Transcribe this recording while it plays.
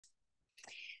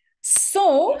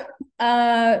So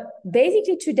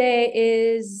basically today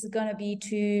is going to be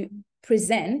to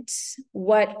present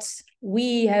what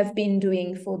we have been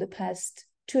doing for the past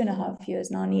 2.5 years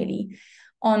now nearly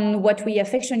on what we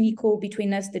affectionately call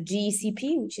between us the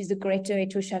GECP, which is the Greater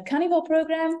Etosha Carnivore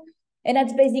Programme. And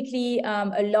that's basically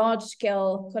a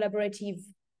large-scale collaborative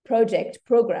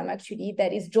program actually,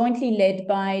 that is jointly led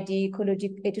by the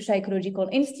Etosha Ecological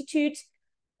Institute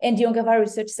and the Ongava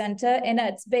Research Centre. And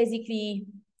that's basically,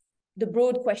 the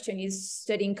broad question is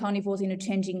studying carnivores in a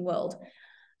changing world.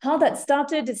 How that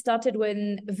started, it started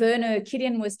when Werner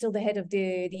Killian was still the head of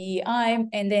the EI.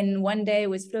 And then one day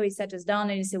with Flo, he sat us down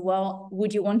and he said, well,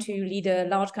 would you want to lead a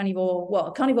large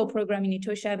carnivore program in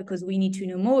Etosha, because we need to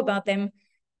know more about them?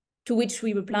 To which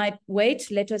we replied,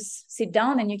 wait, let us sit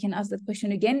down and you can ask that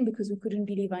question again, because we couldn't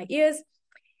believe our ears.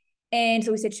 And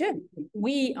so we said, sure,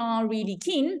 we are really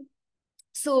keen.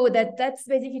 So that's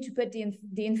basically to put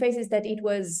the emphasis that it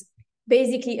was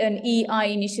basically an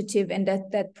EI initiative, and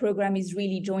that program is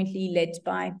really jointly led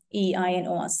by EI and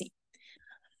ORC.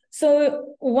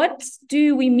 So what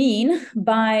do we mean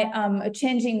by a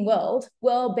changing world?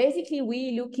 Well, basically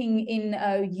we're looking in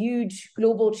a huge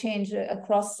global change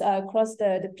across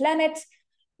the planet,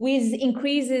 with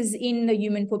increases in the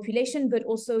human population, but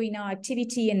also in our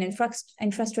activity and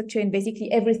infrastructure and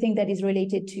basically everything that is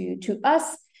related to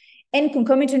us. And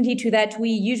concomitantly to that,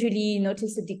 we usually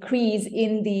notice a decrease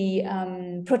in the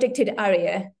protected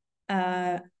area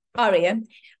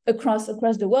across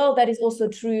the world. That is also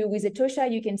true with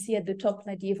Etosha. You can see at the top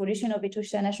like the evolution of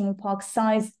Etosha National Park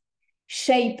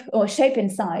shape and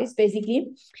size,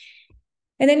 basically.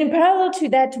 And then in parallel to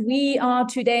that, we are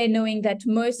today knowing that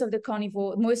most of the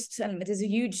there's a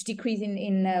huge decrease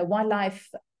in wildlife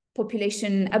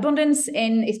population abundance,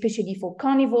 and especially for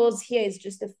carnivores. Here is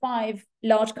just the 5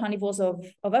 large carnivores of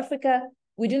Africa.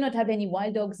 We do not have any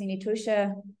wild dogs in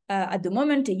Etosha at the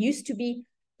moment. They used to be,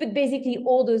 but basically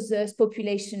all those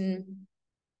population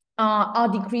are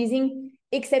decreasing,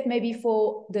 except maybe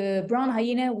for the brown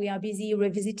hyena. We are busy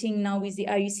revisiting now with the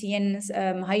IUCN's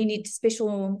hyaenid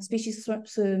specialist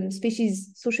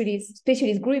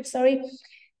group,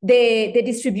 the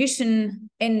distribution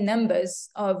and numbers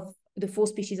of the 4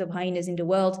 species of hyenas in the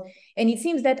world. And it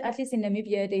seems that at least in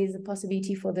Namibia, there is a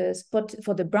possibility for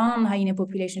the brown hyena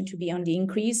population to be on the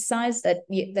increased size.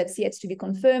 That's yet to be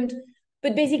confirmed.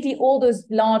 But basically all those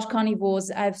large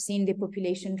carnivores have seen the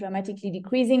population dramatically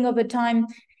decreasing over time.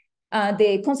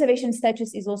 The conservation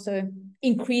status is also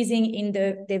increasing in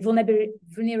the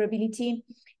vulnerability.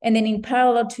 And then in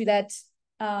parallel to that,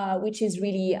 which is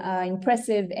really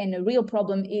impressive and a real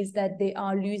problem, is that they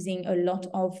are losing a lot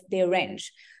of their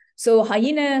range. So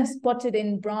hyena, spotted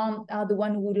and brown are the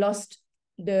one who lost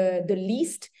the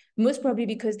least, most probably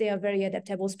because they are very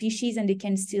adaptable species and they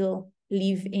can still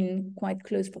live in quite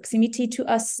close proximity to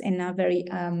us and are very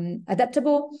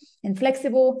adaptable and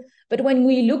flexible. But when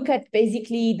we look at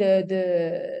basically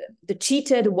the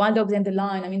cheetah, the wild dogs and the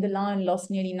lion, I mean, the lion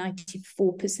lost nearly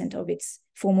 94% of its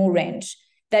formal range.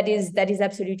 That is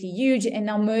absolutely huge. And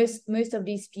now most of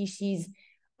these species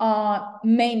are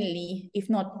mainly, if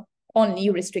not only,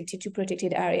 restricted to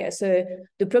protected areas. So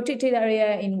the protected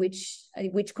area in which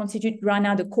constitute right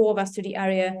now the core of our study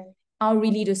area are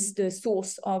really the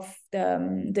source of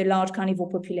the large carnivore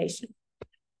population.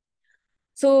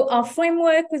 So our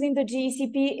framework within the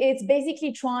GECP is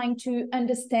basically trying to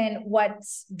understand what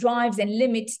drives and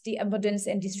limits the abundance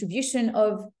and distribution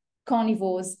of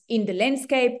carnivores in the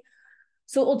landscape.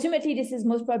 So ultimately, this is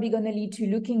most probably going to lead to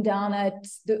looking down at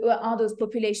are those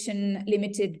population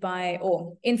limited by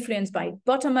or influenced by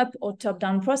bottom-up or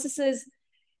top-down processes.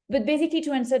 But basically,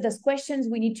 to answer those questions,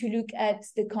 we need to look at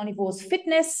the carnivore's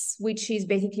fitness, which is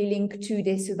basically linked to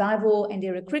their survival and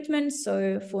their recruitment.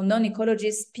 So for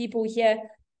non-ecologist people here,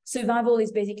 survival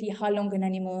is basically how long an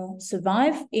animal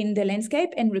survives in the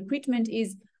landscape, and recruitment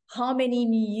is how many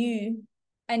new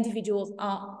individuals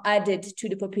are added to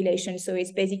the population. So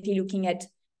it's basically looking at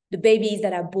the babies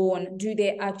that are born, do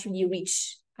they actually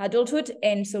reach adulthood,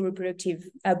 and so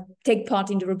take part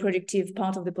in the reproductive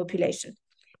part of the population.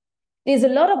 There's a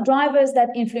lot of drivers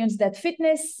that influence that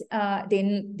fitness.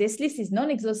 Then this list is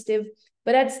non-exhaustive,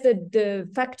 but that's the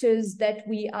factors that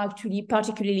we are actually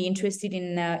particularly interested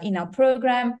in our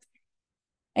program.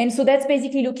 And so that's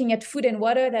basically looking at food and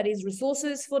water, that is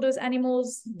resources for those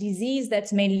animals, disease,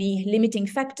 that's mainly limiting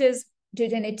factors,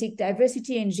 genetic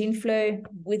diversity and gene flow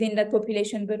within that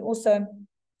population, but also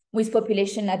with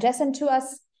population adjacent to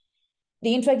us.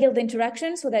 The intra-guild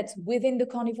interaction, so that's within the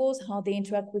carnivores, how they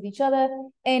interact with each other.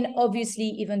 And obviously,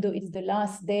 even though it's the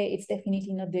last there, it's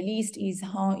definitely not the least, is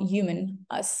how humans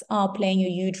are playing a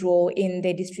huge role in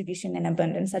their distribution and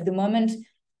abundance at the moment.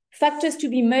 Factors to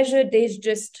be measured, there's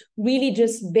just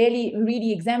barely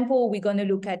really example. We're going to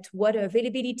look at water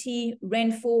availability,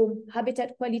 rainfall,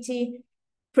 habitat quality,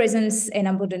 presence and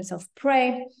abundance of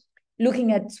prey,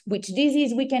 looking at which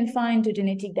disease we can find, the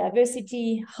genetic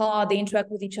diversity, how they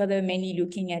interact with each other, mainly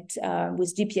looking at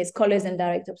with GPS collars and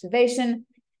direct observation,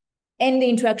 and the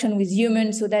interaction with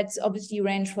humans. So that's obviously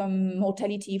range from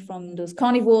mortality from those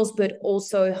carnivores, but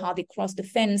also how they cross the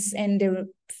fence and their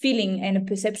feeling and a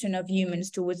perception of humans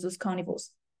towards those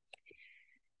carnivores.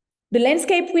 The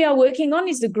landscape we are working on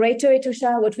is the Greater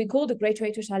Etosha, what we call the Greater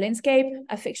Etosha landscape.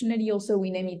 Affectionately, also, we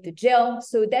name it the GEL.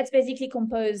 So that's basically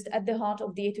composed at the heart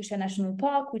of the Etosha National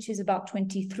Park, which is about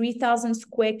 23,000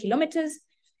 square kilometers.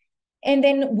 And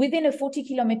then within a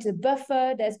 40-kilometer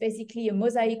buffer, there's basically a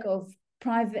mosaic of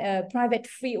private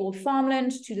freehold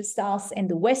farmland to the south and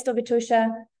the west of Etosha,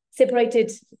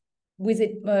 separated with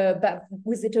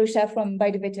Etosha by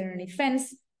the veterinary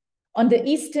fence. On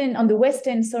the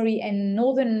western, and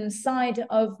northern side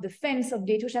of the fence, of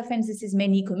the Etosha fence, this is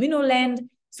mainly communal land.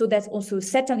 So that's also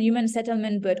human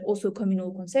settlement, but also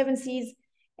communal conservancies.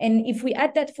 And if we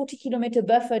add that 40-kilometer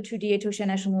buffer to the Etosha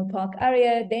National Park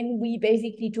area, then we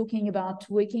basically talking about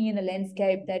working in a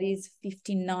landscape that is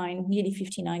nearly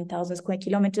 59,000 square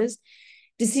kilometers.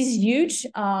 This is huge.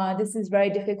 This is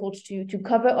very difficult to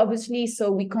cover, obviously.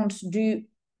 So we're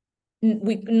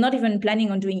not even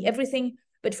planning on doing everything,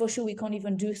 but for sure we can't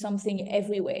even do something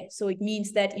everywhere. So it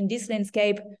means that in this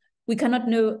landscape, we cannot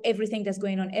know everything that's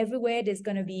going on everywhere. There's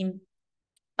going to be an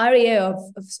area of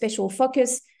special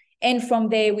focus. And from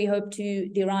there, we hope to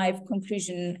derive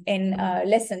conclusion and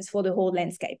lessons for the whole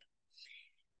landscape.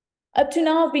 Up to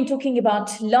now, I've been talking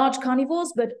about large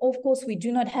carnivores, but of course, we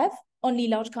do not have only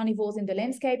large carnivores in the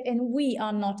landscape, and we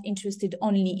are not interested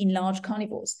only in large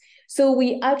carnivores. So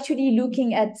we're actually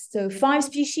looking at the 5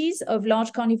 species of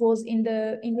large carnivores in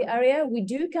the area. We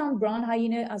do count brown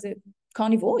hyena as a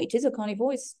carnivore. It is a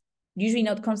carnivore. It's usually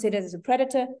not considered as a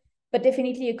predator, but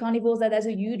definitely a carnivore that has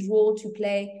a huge role to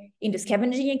play in the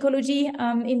scavenging ecology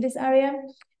in this area.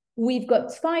 We've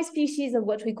got 5 species of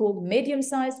what we call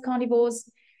medium-sized carnivores: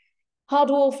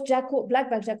 hard-wolf, jackal,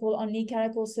 black-backed jackal, only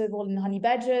caracal, serval, and honey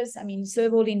badgers. I mean,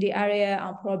 serval in the area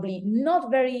are probably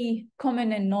not very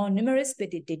common and non-numerous,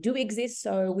 but they do exist,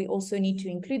 so we also need to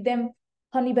include them.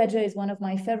 Honey badger is one of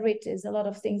my favorites. There's a lot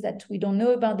of things that we don't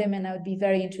know about them, and I would be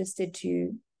very interested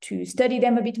to study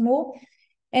them a bit more.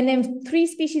 And then 3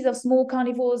 species of small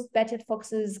carnivores: batted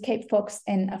foxes, Cape fox,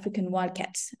 and African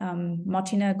wildcat.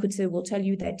 Martina Kutze will tell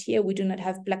you that here we do not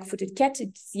have black-footed cat.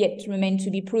 It's yet remained to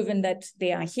be proven that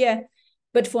they are here.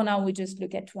 But for now, we just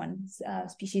look at one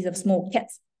species of small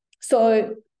cats.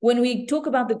 So when we talk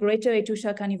about the Greater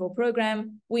Etosha Carnivore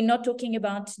Programme, we're not talking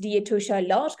about the Etosha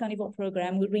Large Carnivore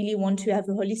Programme. We really want to have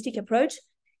a holistic approach.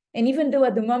 And even though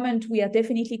at the moment we are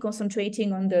definitely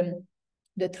concentrating on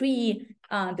the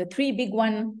three big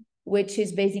one, which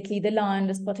is basically the lion,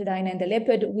 the spotted hyena, and the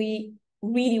leopard, we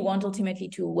really want ultimately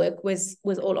to work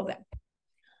with all of them.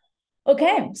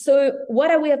 Okay, so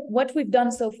what we've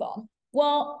done so far?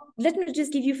 Well, let me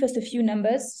just give you first a few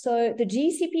numbers. So the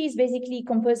GECP is basically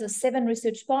composed of 7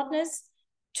 research partners,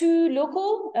 2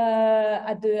 local.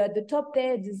 At the top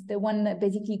there, this is the one that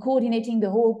basically coordinating the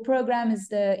whole program is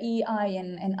the EI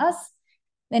and us.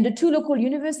 Then the 2 local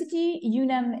university,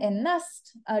 UNAM and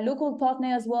NUST, a local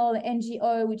partner as well,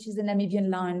 NGO, which is the Namibian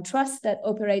Lion Trust that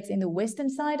operates in the western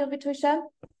side of Etosha,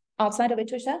 outside of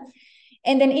Etosha.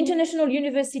 And then international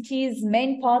universities,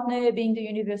 main partner being the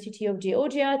University of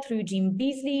Georgia through Jim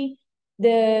Beasley,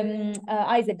 the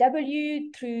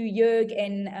IZW through Jörg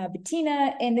and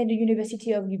Bettina, and then the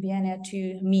University of Ljubljana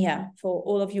to Miha. For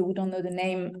all of you who don't know the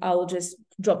name, I'll just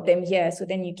drop them here so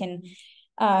then you can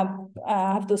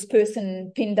have those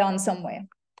person pinned down somewhere.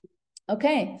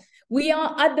 Okay, we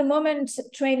are at the moment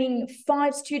training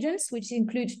 5 students, which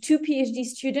include 2 PhD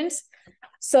students.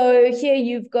 So here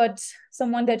you've got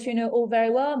someone that you know all very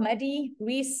well, Maddie,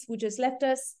 Reese, who just left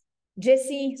us,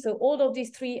 Jessie. So all of these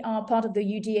 3 are part of the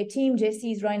UGA team.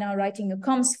 Jessie is right now writing a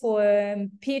comms for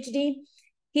PhD.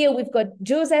 Here we've got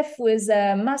Joseph, who is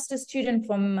a master's student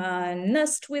from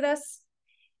NUST with us.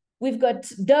 We've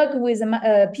got Doug, who is a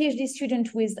PhD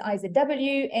student with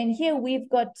IZW. And here we've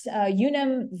got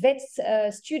UNAM vets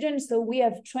students. So we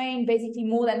have trained basically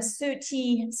more than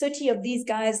 30 of these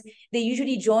guys. They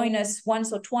usually join us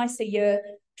once or twice a year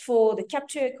for the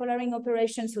capture collaring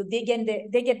operation. So they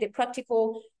get the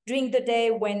practical during the day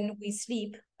when we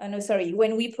sleep.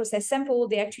 When we process sample,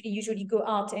 they actually usually go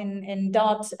out and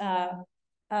dart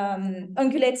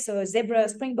ungulates, so zebra,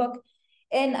 springbok.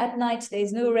 And at night,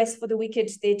 there's no rest for the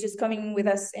wicked. They're just coming with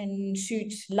us and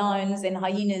shoot lions and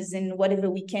hyenas and whatever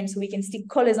we can, so we can stick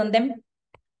collars on them.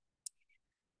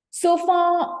 So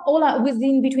far,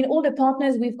 between all the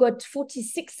partners, we've got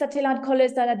 46 satellite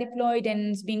collars that are deployed,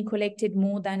 and it's been collected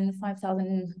more than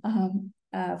 500,000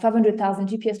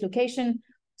 GPS location.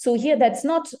 So here, that's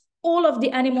not all of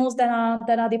the animals that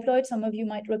are deployed. Some of you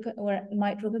might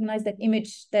recognize that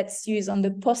image that's used on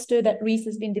the poster that Reese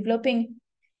has been developing.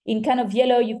 In kind of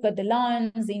yellow, you've got the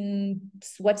lions. In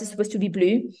what is supposed to be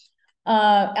blue,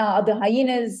 the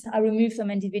hyenas. I removed some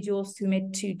individuals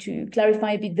to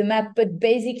clarify a bit the map, but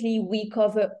basically we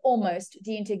cover almost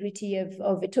the integrity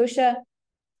of Etosha.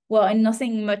 Well, and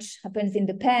nothing much happens in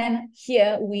the pan.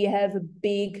 Here we have a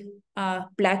big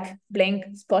black blank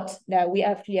spot that we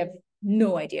actually have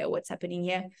no idea what's happening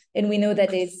here. And we know that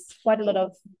there's quite a lot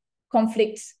of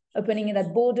conflict happening in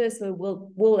that border, so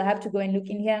we'll have to go and look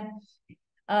in here.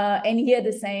 And here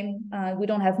the same, we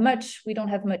don't have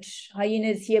much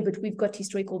hyenas here, but we've got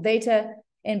historical data.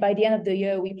 And by the end of the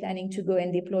year, we're planning to go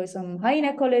and deploy some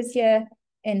hyena collars here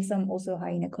and some also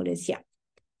hyena collars here.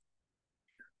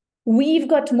 We've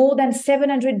got more than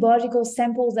 700 biological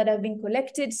samples that have been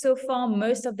collected so far.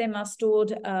 Most of them are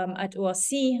stored at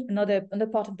ORC. Another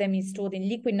part of them is stored in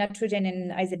liquid nitrogen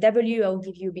and IZW. I'll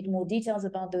give you a bit more details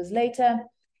about those later.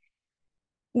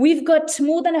 We've got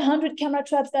more than 100 camera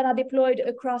traps that are deployed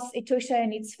across Etosha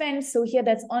and its fence. So here,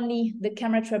 that's only the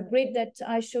camera trap grid that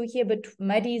I show here, but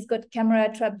Maddie's got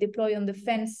camera trap deployed on the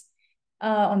fence,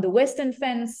 on the western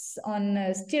fence, on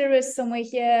Styrus somewhere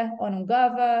here, on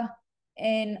Ongava,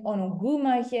 and on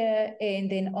Onguma here, and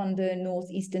then on the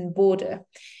northeastern border.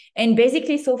 And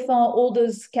basically, so far, all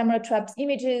those camera traps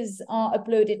images are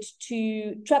uploaded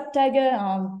to Trap Tiger,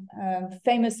 our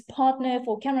famous partner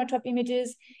for camera trap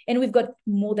images. And we've got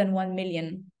more than 1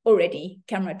 million already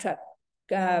camera trap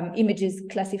images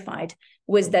classified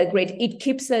with that grid. It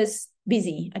keeps us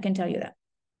busy, I can tell you that.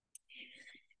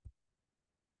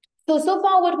 So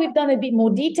far, what we've done a bit more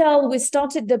detail, we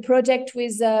started the project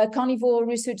with Carnivore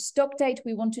Research Stock Data.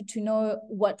 We wanted to know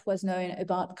what was known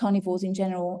about carnivores in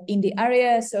general in the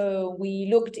area. So we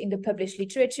looked in the published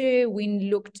literature, we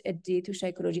looked at the Etosha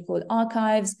Ecological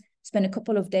Archives, spent a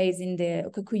couple of days in the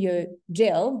Okakuyo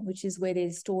jail, which is where they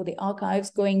store the archives,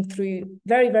 going through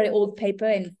very, very old paper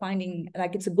and finding,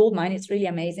 like, it's a gold mine. It's really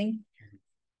amazing.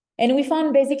 And we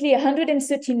found basically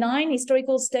 139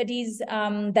 historical studies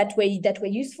that were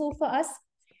useful for us.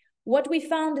 What we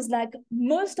found is, like,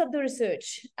 most of the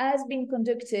research has been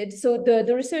conducted. So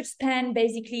the research span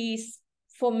basically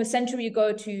from a century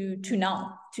ago to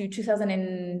now, to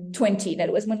 2020.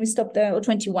 That was when we stopped or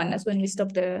 21, that's when we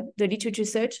stopped the literature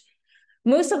search.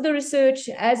 Most of the research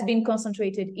has been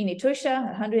concentrated in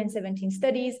Etosha, 117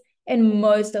 studies, and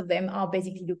most of them are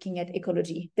basically looking at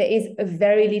ecology. There is a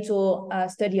very little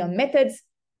study on methods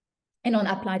and on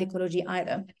applied ecology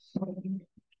either.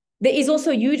 There is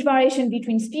also huge variation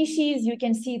between species. You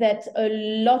can see that a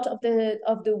lot of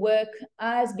the work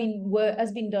has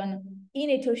been done in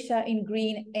Etosha in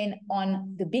green and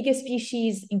on the bigger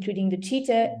species, including the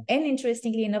cheetah, and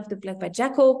interestingly enough, the black-backed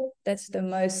jackal. That's the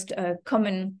most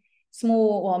common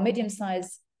small or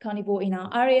medium-sized carnivore in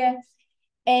our area.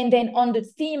 And then on the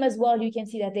theme as well, you can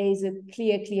see that there is a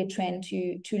clear trend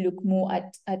to look more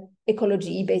at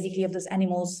ecology, basically, of those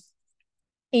animals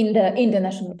in the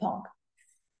national park.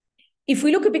 If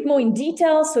we look a bit more in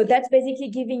detail, so that's basically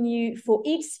giving you, for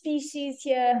each species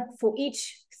here, for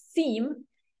each theme,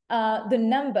 the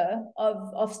number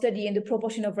of study and the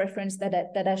proportion of reference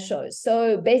that shows.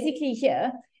 So basically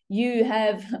here, you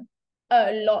have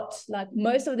a lot, like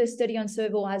most of the study on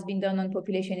survival has been done on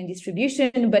population and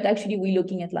distribution, but actually we're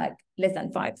looking at like less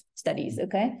than 5 studies,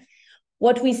 okay?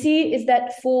 What we see is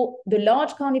that for the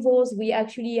large carnivores, we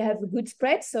actually have a good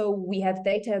spread. So we have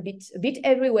data a bit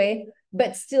everywhere,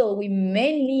 but still we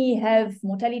mainly have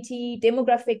mortality,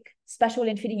 demographic, spatial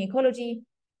and feeding ecology.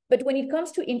 But when it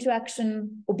comes to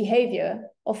interaction or behavior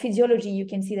or physiology, you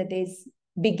can see that there's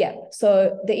big gap.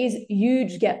 So there is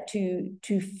huge gap to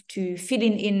fill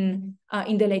in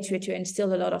the literature, and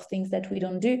still a lot of things that we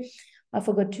don't do. I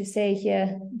forgot to say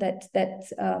here that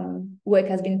work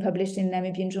has been published in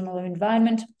Namibian Journal of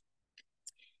Environment.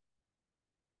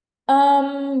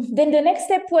 Then the next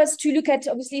step was to look at,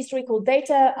 obviously, historical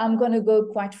data. I'm going to go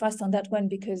quite fast on that one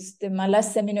because my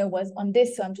last seminar was on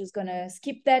this, so I'm just going to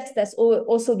skip that. That's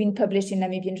also been published in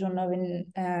Namibian Journal of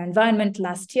Environment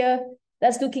last year.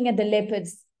 That's looking at the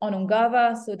leopards on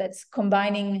Ongava. So that's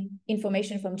combining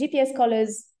information from GPS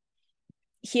collars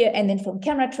here and then from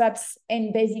camera traps,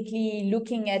 and basically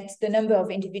looking at the number of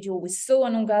individuals we saw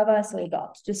on Ongava, so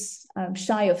about just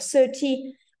shy of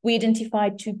 30. We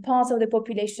identified 2 parts of the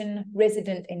population,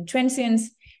 resident and transients.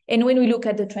 And when we look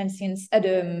at the transients,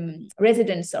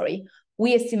 residents,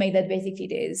 we estimate that basically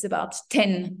there's about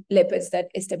 10 leopards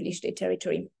that established their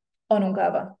territory on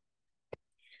Ongava.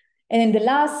 And then the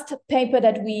last paper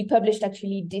that we published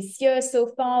actually this year so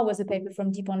far was a paper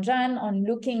from Dipanjan on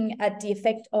looking at the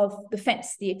effect of the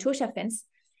fence, the Etosha fence,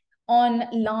 on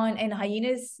lion and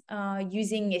hyenas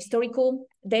using a historical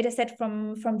data set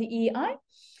from the EEI.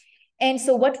 And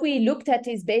so what we looked at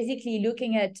is basically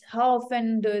looking at how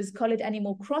often those colored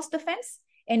animals crossed the fence,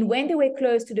 and when they were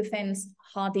close to the fence,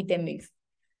 how did they move?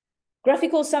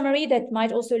 Graphical summary that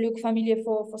might also look familiar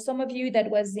for some of you, that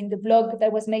was in the blog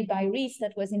that was made by Reese,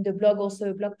 that was in the blog,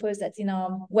 also a blog post that's in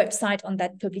our website on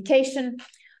that publication.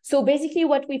 So basically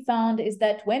what we found is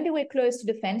that when they were close to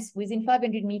the fence, within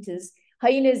 500 meters,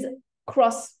 hyenas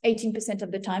cross 18%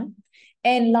 of the time,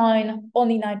 and lion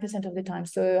only 9% of the time.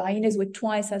 So hyenas were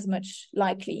twice as much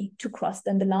likely to cross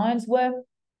than the lions were.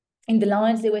 In the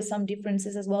lions, there were some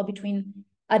differences as well between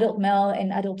adult male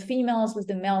and adult females, with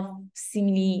the male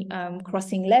seemingly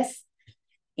crossing less.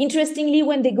 Interestingly,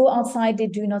 when they go outside, they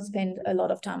do not spend a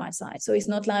lot of time outside. So it's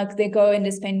not like they go and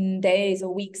they spend days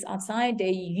or weeks outside.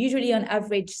 They usually on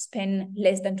average spend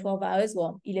less than 12 hours,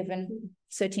 well, 11,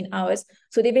 13 hours.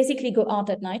 So they basically go out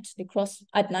at night, they cross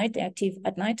at night, they're active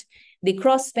at night, they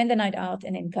cross, spend the night out,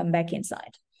 and then come back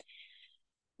inside.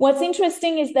 What's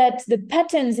interesting is that the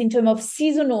patterns in terms of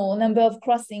seasonal number of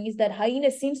crossing is that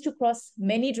hyena seems to cross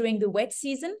many during the wet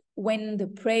season, when the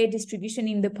prey distribution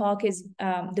in the park is,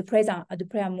 the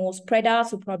prey are more spread out,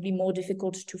 so probably more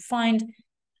difficult to find.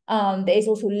 There is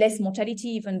also less mortality,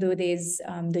 even though there's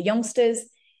the youngsters.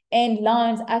 And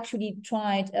lions actually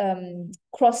tend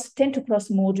to cross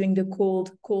more during the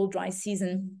cold, dry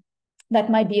season.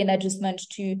 That might be an adjustment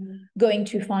to going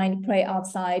to find prey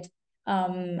outside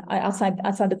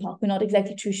the park. We're not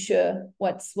exactly too sure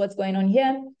what's going on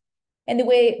here. And the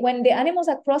way when the animals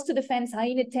are crossed to the fence,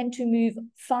 hyenas tend to move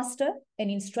faster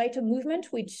and in straighter movement,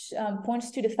 which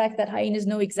points to the fact that hyenas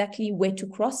know exactly where to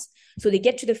cross. So they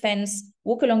get to the fence,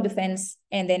 walk along the fence,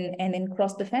 and then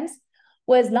cross the fence.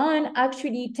 Whereas lions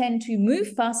actually tend to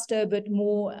move faster, but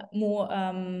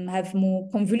have more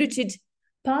convoluted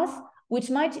path, which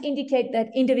might indicate that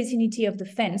in the vicinity of the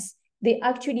fence, they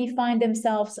actually find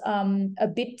themselves a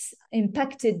bit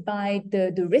impacted by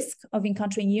the risk of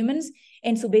encountering humans,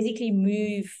 and so basically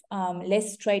move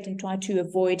less straight and try to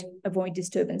avoid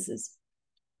disturbances.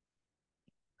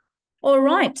 All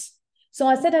right, so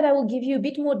I said that I will give you a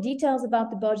bit more details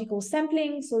about the biological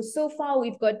sampling. So far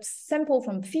we've got sample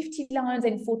from 50 lions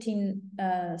and 14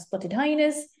 spotted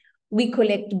hyenas. We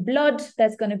collect blood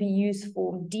that's going to be used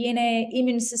for DNA,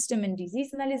 immune system, and disease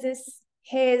analysis.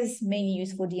 Hairs mainly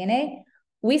used for DNA,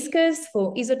 whiskers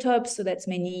for isotopes, so that's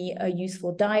mainly used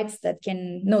for diets that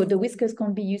can, no, the whiskers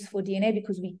can't be used for DNA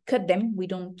because we cut them, we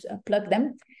don't plug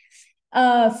them.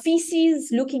 Feces,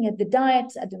 looking at the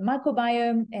diet, at the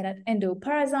microbiome, and at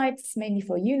endoparasites, mainly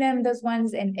for UNAM, those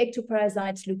ones, and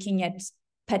ectoparasites, looking at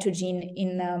pathogen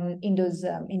in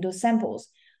those samples.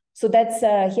 So that's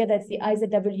here, that's the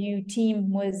IZW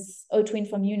team, was Otwin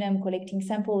from UNAM collecting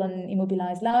sample on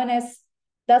immobilized lioness.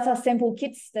 That's our sample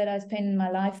kits that I spend my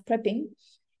life prepping.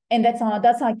 And that's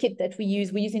our kit that we use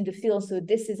in the field. So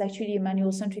this is actually a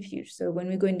manual centrifuge. So when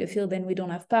we go in the field, then we don't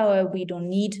have power, we don't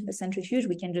need a centrifuge,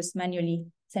 we can just manually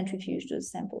centrifuge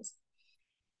those samples.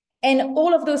 And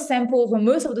all of those samples, or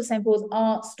most of the samples,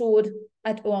 are stored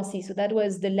at ORC. So that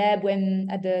was the lab when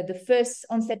at the first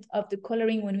onset of the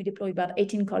coloring, when we deployed about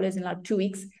 18 colors in like 2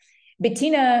 weeks.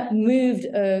 Bettina moved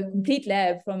a complete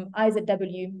lab from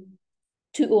IZW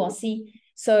to ORC.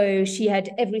 So she had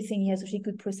everything here, so she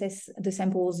could process the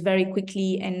samples very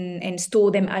quickly and store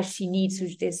them as she needs. So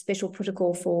there's special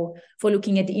protocol for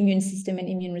looking at the immune system and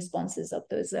immune responses of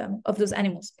those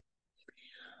animals.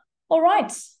 All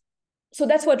right, so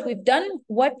that's what we've done.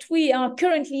 What we are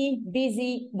currently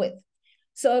busy with.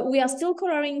 So we are still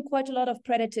coloring quite a lot of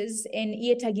predators and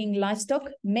ear tagging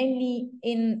livestock, mainly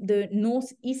in the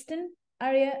northeastern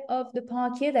area of the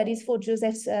park here. That is for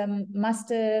Joseph's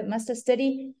master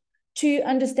study, to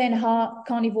understand how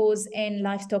carnivores and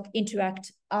livestock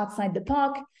interact outside the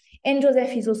park. And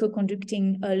Joseph is also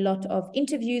conducting a lot of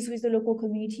interviews with the local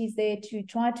communities there to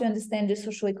try to understand the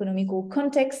socio-economical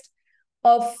context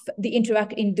of the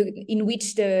in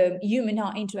which the human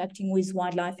are interacting with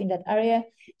wildlife in that area.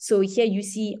 So here you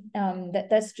see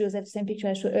that's Joseph, same picture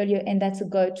I showed earlier, and that's a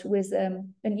goat with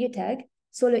an ear tag,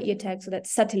 solar ear tag, so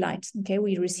that's satellite. Okay,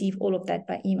 we receive all of that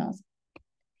by emails.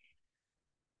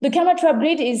 The camera trap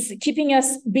grid is keeping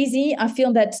us busy. I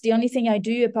feel that the only thing I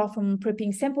do apart from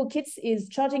prepping sample kits is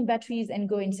charging batteries and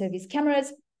go in service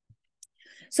cameras.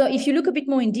 So if you look a bit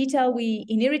more in detail, we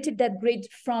inherited that grid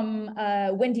from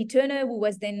Wendy Turner, who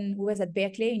was at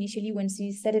Berkeley initially when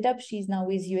she set it up. She's now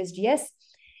with USGS.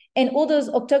 And all those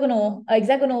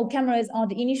hexagonal cameras are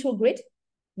the initial grid.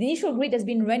 The initial grid has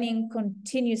been running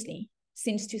continuously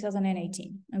since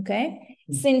 2018, okay?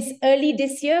 Since early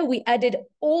this year, we added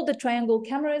all the triangle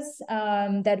cameras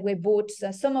that were bought.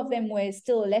 Some of them were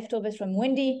still leftovers from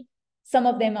Wendy. Some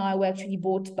of them were actually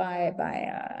bought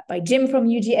by Jim from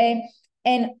UGA.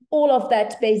 And all of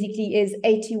that basically is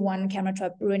 81 camera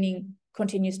trap running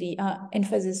continuously,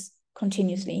 emphasis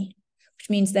continuously, which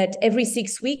means that every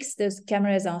 6 weeks, those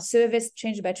cameras are serviced,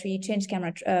 change battery, change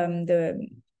camera, the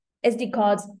SD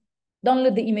cards,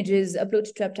 download the images, upload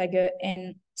to TrapTiger,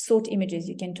 and sort images.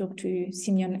 You can talk to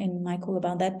Simeon and Michael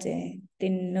about that. They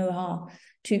know how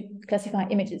to classify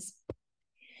images.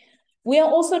 We are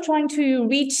also trying to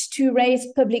raise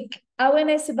public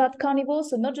awareness about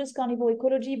carnivores, so not just carnivore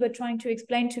ecology, but trying to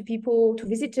explain to people, to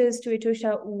visitors to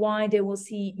Etosha, why they will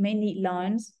see mainly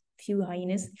lions, few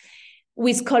hyenas,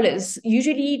 with collars.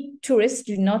 Usually tourists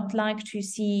do not like to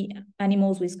see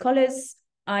animals with collars.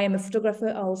 I am a photographer.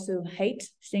 I also hate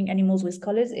seeing animals with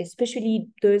collars, especially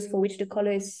those for which the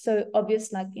collar is so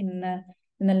obvious, like in a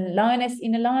lioness,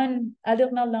 in a lion,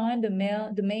 adult male lion,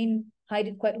 the mane hide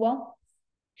it quite well.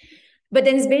 But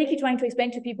then it's basically trying to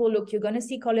explain to people, look, you're going to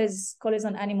see collars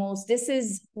on animals. This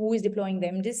is who is deploying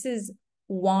them. This is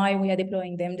why we are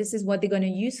deploying them. This is what they're going to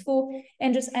use for,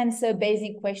 and just answer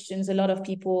basic questions a lot of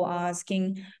people are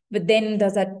asking. But then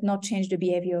does that not change the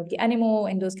behavior of the animal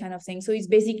and those kind of things? So it's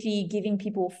basically giving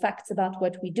people facts about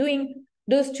what we're doing.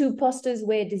 Those two posters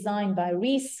were designed by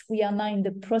Reese. We are now in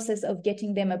the process of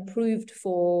getting them approved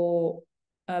for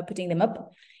putting them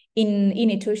up in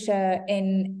Etosha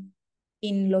and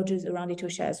in lodges around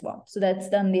Etosha as well. So that's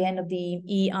done the end of the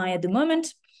EI at the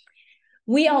moment.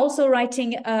 We are also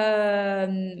writing a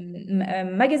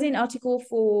magazine article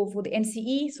for the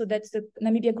NCE. So that's the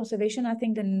Namibia Conservation, I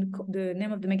think the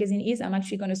name of the magazine is. I'm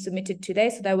actually going to submit it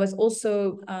today. So that was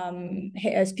also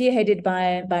spearheaded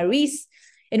by Reese,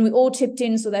 and we all chipped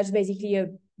in. So that's basically a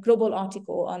global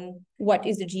article on what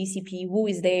is the GCP, who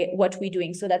is there, what we're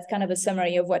doing. So that's kind of a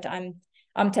summary of what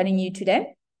I'm telling you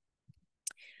today.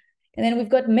 And then we've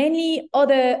got many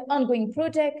other ongoing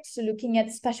projects looking at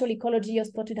spatial ecology of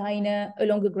spotted hyena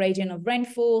along a gradient of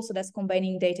rainfall. So that's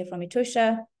combining data from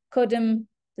Etosha, Kodum,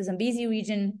 the Zambezi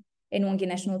region, and Wonge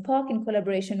National Park in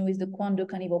collaboration with the Kwando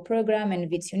Carnivore Programme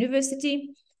and Wits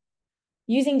University.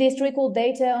 Using the historical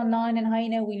data on lion and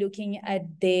hyena, we're looking at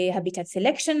the habitat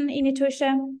selection in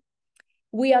Etosha.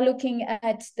 We are looking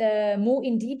at the more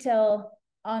in detail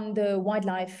on the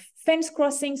wildlife fence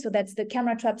crossing. So that's the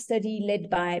camera trap study led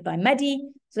by Maddie.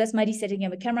 So that's Maddie setting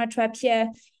up a camera trap here.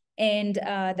 And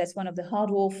that's one of the hard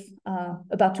wolf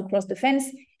about to cross the fence.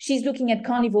 She's looking at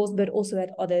carnivores, but also at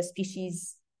other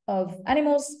species of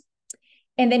animals.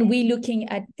 And then we're looking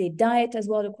at the diet as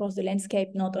well across the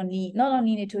landscape, not only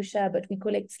in Etosha, but we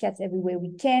collect scats everywhere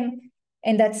we can.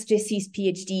 And that's Jessie's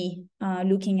PhD,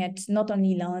 looking at not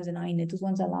only lions and hyenas, those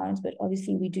ones are lions, but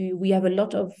obviously we have a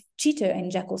lot of cheetah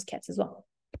and jackal cats as well.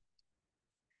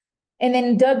 And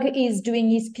then Doug is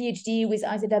doing his PhD with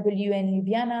IZW and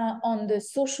Ljubljana on the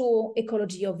social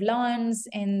ecology of lions,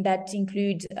 and that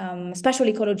includes spatial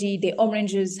ecology, the home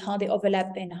ranges, how they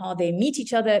overlap and how they meet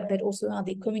each other, but also how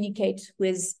they communicate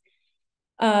with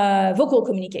vocal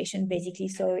communication, basically.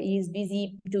 So he's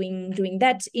busy doing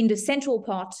that in the central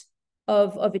part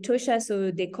of Etosha. So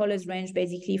the colors range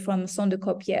basically from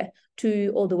Sonderkopje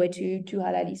to all the way to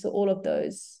Halali. So all of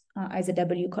those are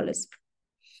IZW colors.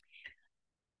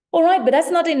 All right, but that's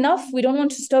not enough. We don't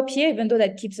want to stop here, even though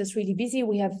that keeps us really busy.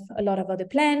 We have a lot of other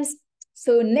plans.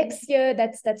 So next year,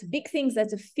 that's big things.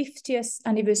 That's the 50th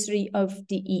anniversary of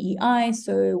the EEI.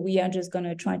 So we are just going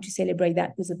to try to celebrate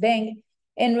that with a bang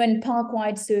and run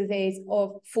park-wide surveys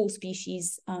of 4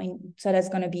 species. So that's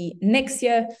going to be next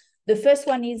year. The first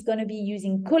one is going to be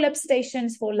using call-up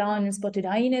stations for lion and spotted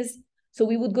hyenas. So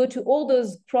we would go to all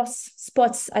those cross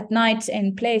spots at night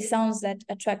and play sounds that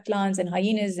attract lions and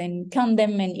hyenas and count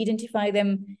them and identify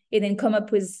them, and then come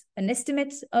up with an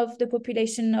estimate of the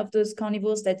population of those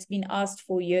carnivores that's been asked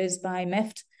for years by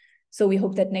MEFT. So we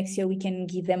hope that next year we can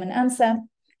give them an answer.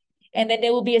 And then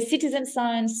there will be a citizen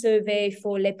science survey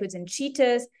for leopards and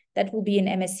cheetahs. That will be an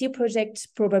MSc project,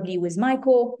 probably with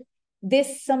Michael.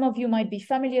 This, some of you might be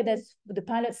familiar, that's the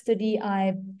pilot study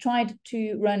I tried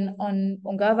to run on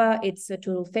Ongava. It's a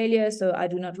total failure, so I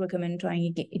do not recommend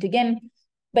trying it again.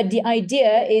 But the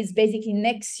idea is basically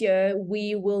next year,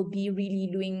 we will be really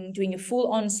doing a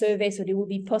full-on survey. So there will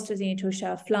be posters in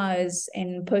Etosha, flyers,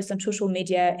 and posts on social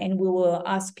media, and we will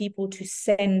ask people to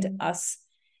send us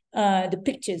the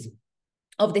pictures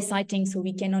of the sighting, so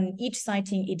we can on each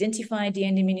sighting identify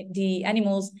the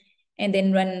animals and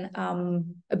then run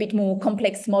a bit more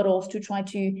complex models to try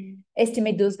to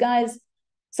estimate those guys.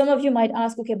 Some of you might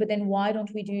ask, okay, but then why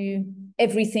don't we do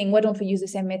everything? Why don't we use the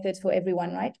same methods for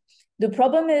everyone, right? The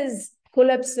problem is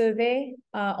call-up survey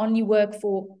only work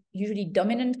for usually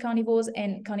dominant carnivores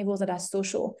and carnivores that are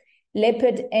social.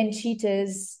 Leopard and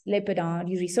cheetahs, leopard are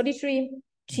usually solitary,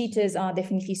 cheetahs are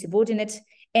definitely subordinate,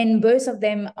 and both of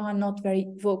them are not very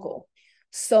vocal.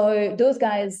 So those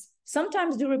guys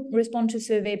sometimes do respond to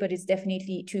survey, but it's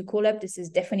definitely to call-up. This is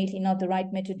definitely not the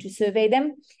right method to survey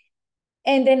them.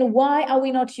 And then why are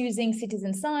we not using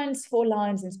citizen science for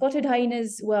lions and spotted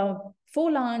hyenas? Well,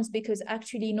 for lions, because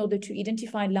actually in order to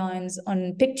identify lions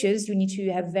on pictures, you need to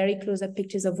have very close-up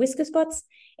pictures of whisker spots,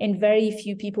 and very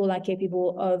few people are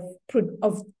capable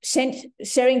of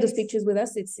sharing those pictures with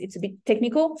us. It's a bit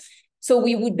technical. So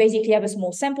we would basically have a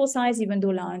small sample size, even though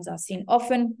lions are seen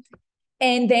often.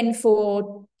 And then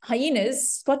for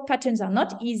hyenas, spot patterns are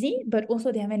not easy, but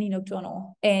also they are mainly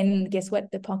nocturnal. And guess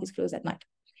what? The park is closed at night.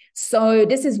 So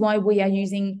this is why we are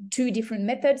using two different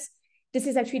methods. This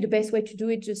is actually the best way to do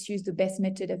it. Just use the best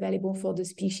method available for the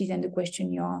species and the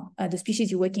question the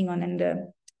species you're working on and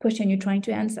the question you're trying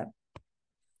to answer.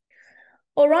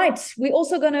 All right, we're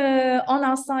also gonna, on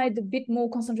our side, a bit more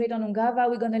concentrate on Ongava.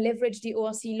 We're gonna leverage the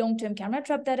ORC long-term camera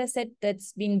trap dataset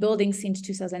that's been building since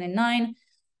 2009.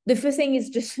 The first thing is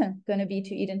just going to be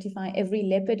to identify every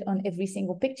leopard on every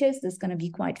single picture. So that's going to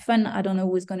be quite fun. I don't know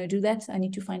who's going to do that. I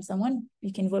need to find someone.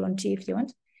 You can volunteer if you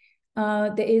want.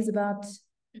 There is about,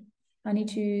 I need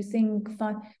to think,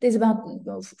 there's about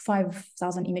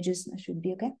 5,000 images. That should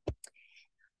be okay.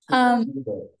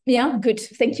 Yeah, good.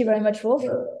 Thank you very much, Rolf.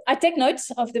 I take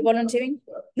notes of the volunteering.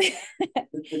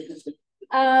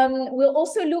 We'll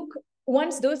also look,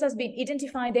 once those has been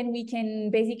identified, then we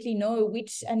can basically know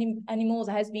which animals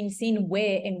has been seen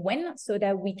where and when, so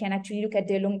that we can actually look at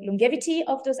the longevity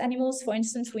of those animals. For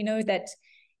instance, we know that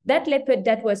that leopard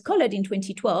that was collared in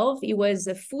 2012, it was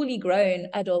a fully grown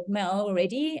adult male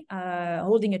already,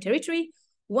 holding a territory,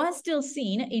 was still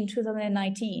seen in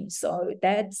 2019. So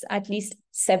that's at least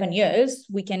 7 years.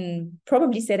 We can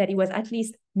probably say that it was at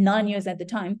least 9 years at the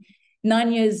time.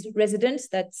 9 years residence,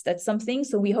 that's something.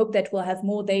 So we hope that we'll have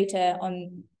more data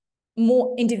on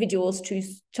more individuals to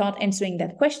start answering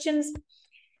that questions.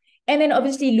 And then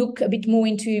obviously look a bit more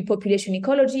into population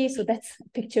ecology. So that's a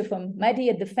picture from Maddie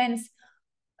at the fence.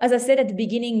 As I said at the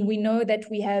beginning, we know that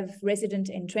we have resident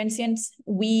and transients.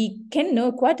 We can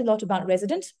know quite a lot about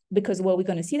resident because, well, we're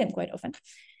going to see them quite often.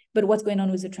 But what's going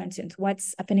on with the transient?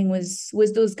 What's happening with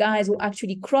those guys who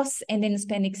actually cross and then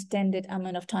spend extended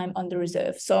amount of time on the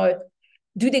reserve? So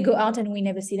do they go out and we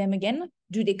never see them again?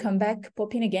 Do they come back,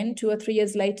 pop in again 2 or 3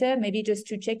 years later, maybe just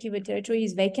to check if a territory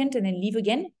is vacant and then leave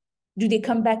again? Do they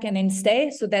come back and then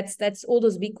stay? So that's all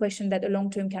those big questions that a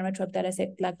long-term camera trap data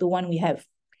set like the one we have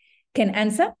can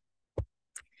answer.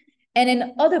 And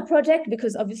then other project,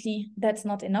 because obviously that's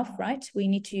not enough, right? We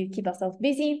need to keep ourselves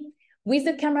busy. With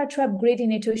the camera trap Greater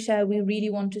Etosha, we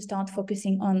really want to start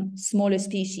focusing on smaller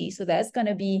species. So that's going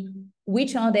to be,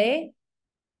 which are they?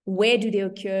 Where do they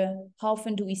occur? How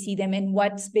often do we see them? And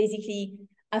what basically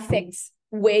affects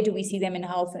where do we see them and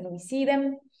how often we see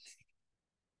them?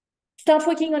 Start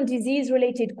working on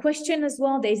disease-related question as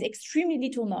well. There is extremely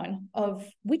little known of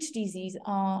which disease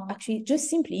are actually just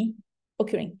simply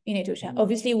occurring in Etosha.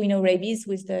 Obviously, we know rabies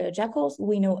with the jackals.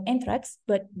 We know anthrax,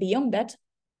 but beyond that,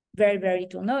 very, very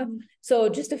little known. So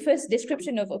just the first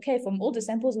description of, okay, from all the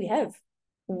samples we have,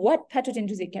 what pathogen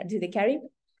do they carry?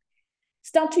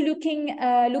 Start to looking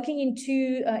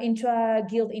into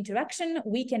intra-guild interaction.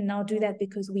 We can now do that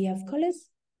because we have collars.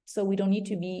 So we don't need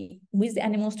to be with the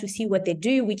animals to see what they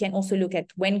do. We can also look at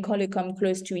when collar come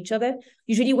close to each other.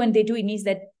 Usually when they do, it means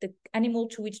that the animal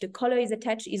to which the collar is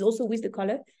attached is also with the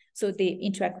collar. So they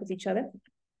interact with each other.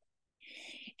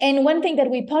 And one thing that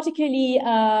we're particularly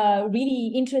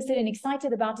really interested and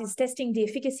excited about is testing the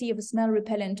efficacy of a smell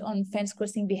repellent on fence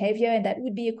crossing behavior. And that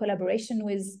would be a collaboration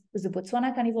with the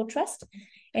Botswana Carnivore Trust.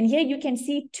 And here you can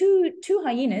see two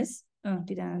hyenas. Oh,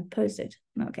 did I post it?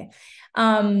 Okay.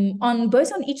 On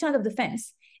both on each side of the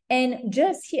fence. And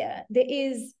just here, there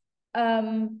is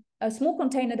a small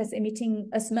container that's emitting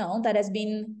a smell that has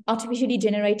been artificially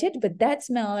generated, but that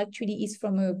smell actually is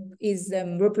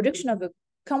from reproduction of a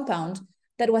compound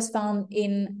that was found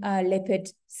in leopard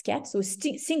scat, so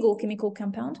single chemical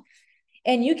compound.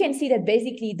 And you can see that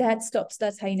basically that stops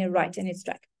that hyena right in its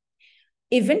track.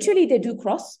 Eventually they do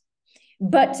cross,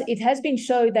 but it has been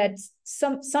shown that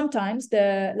sometimes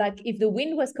if the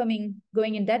wind was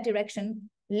going in that direction,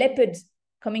 leopard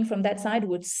coming from that side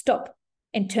would stop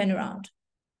and turnaround,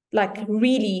 like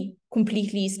really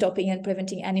completely stopping and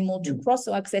preventing animals to cross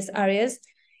or access areas.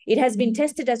 It has been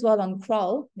tested as well on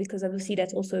kraal, because obviously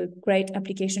that's also a great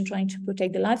application trying to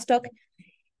protect the livestock.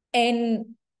 And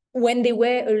when there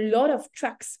were a lot of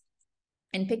tracks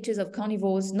and pictures of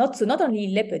carnivores, not only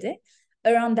leopard,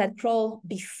 around that kraal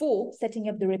before setting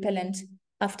up the repellent,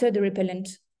 after the repellent,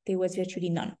 there was virtually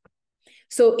none.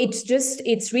 So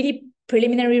it's really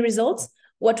preliminary results.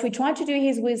 What we try to do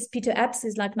is with Peter Apps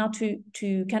is like now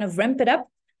to kind of ramp it up.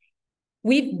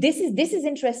 This is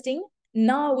interesting.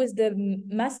 Now with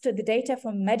the data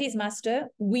from Maddie's master,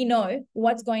 we know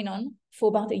what's going on for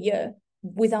about a year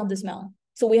without the smell.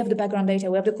 So we have the background data,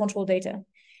 we have the control data.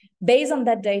 Based on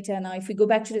that data, now if we go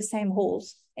back to the same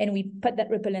holes and we put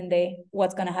that repellent there,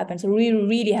 what's going to happen? So we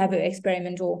really have an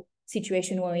experimental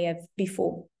situation where we have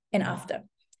before and after.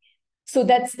 So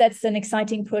that's an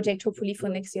exciting project, hopefully for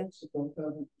next year.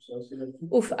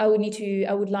 Oof, I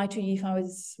would lie to you if I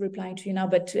was replying to you now,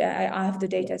 but I have the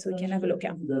data, so we can have a look.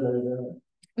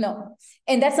 No,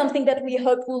 and that's something that we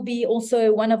hope will be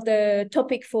also one of the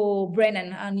topic for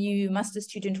Brennan, our new master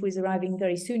student who is arriving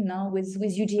very soon now with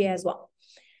UGA as well.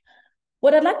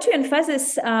 What I'd like to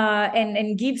emphasize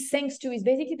and give thanks to is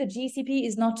basically the GECP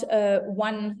is not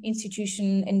one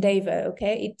institution endeavor,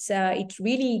 okay? It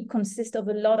really consists of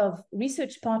a lot of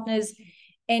research partners,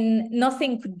 and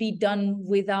nothing could be done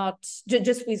without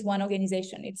just with one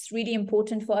organization. It's really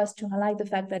important for us to highlight the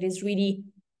fact that it's really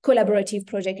collaborative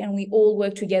project and we all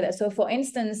work together. So for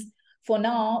instance, for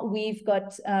now, we've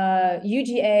got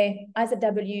UGA,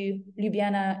 IZW,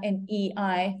 Ljubljana, and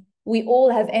EI. We all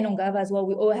have Ongava as well.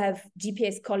 We all have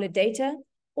GPS collar data.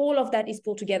 All of that is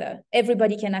pulled together.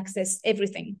 Everybody can access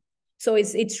everything. So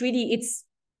it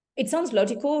sounds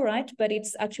logical, right? But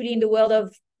it's actually in the world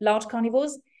of large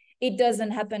carnivores, it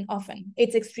doesn't happen often.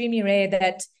 It's extremely rare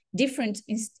that different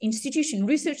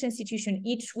research institution,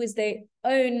 each with their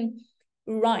own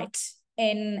right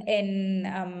and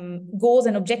goals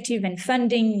and objective and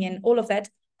funding and all of that,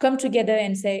 come together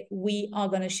and say, we are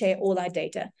going to share all our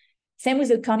data. Same with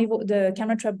the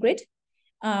camera trap grid.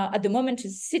 At the moment,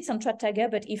 it sits on Trap Tiger,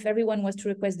 but if everyone was to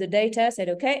request the data, said,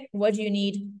 okay, what do you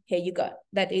need? Here you go.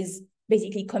 That is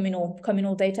basically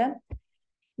communal data.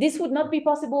 This would not be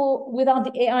possible without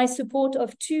the AI support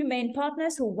of two main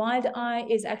partners. So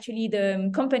WildEye is actually the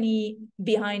company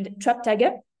behind Trap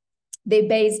Tiger. They're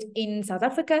based in South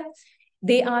Africa.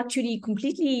 They are actually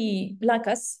completely like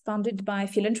us, founded by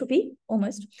philanthropy,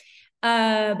 almost.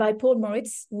 By Paul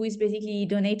Moritz, who is basically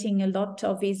donating a lot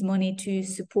of his money to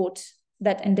support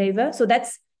that endeavor. So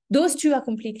those two are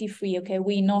completely free, okay?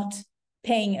 We're not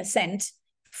paying a cent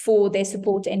for their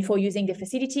support and for using the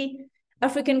facility.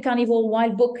 African Carnivore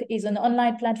Wild Book is an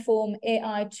online platform,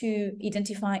 AI to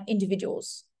identify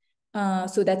individuals.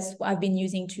 So that's what I've been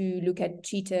using to look at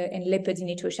cheetah and leopards in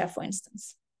Etosha, for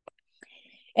instance.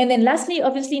 And then lastly,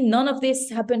 obviously, none of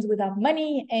this happens without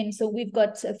money. And so we've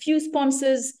got a few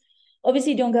sponsors.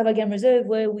 Obviously, the Ongava Game Reserve,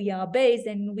 where we are based,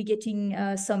 and we're getting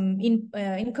some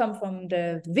income from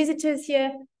the visitors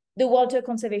here. The Walter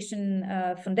Conservation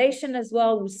Foundation as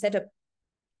well, who set up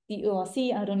the ORC.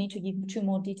 I don't need to give too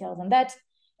more details on that.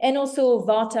 And also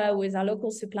Varta, who is our local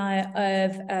supplier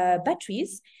of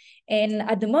batteries. And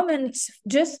at the moment,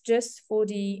 just for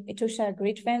the Etosha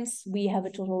Great Fence, we have a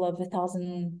total of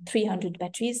 1,300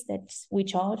 batteries that we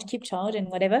keep charged and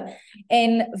whatever.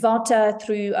 And Varta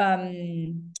through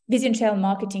Vision Trail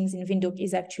Marketings in Windhoek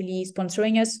is actually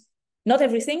sponsoring us. Not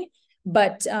everything,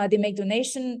 but they make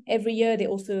donation every year. They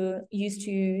also used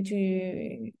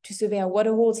to survey our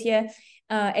water holes here,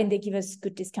 and they give us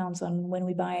good discounts on when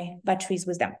we buy batteries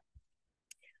with them.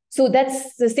 So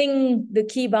that's the thing. The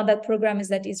key about that program is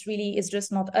that it's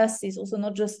just not us. It's also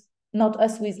not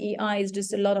us with EI. It's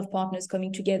just a lot of partners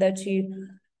coming together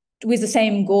with the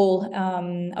same goal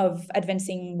of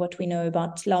advancing what we know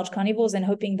about large carnivores and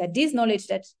hoping that this knowledge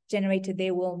that's generated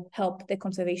there will help their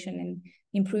conservation and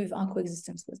improve our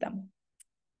coexistence with them.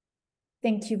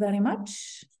 Thank you very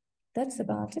much. That's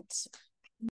about it.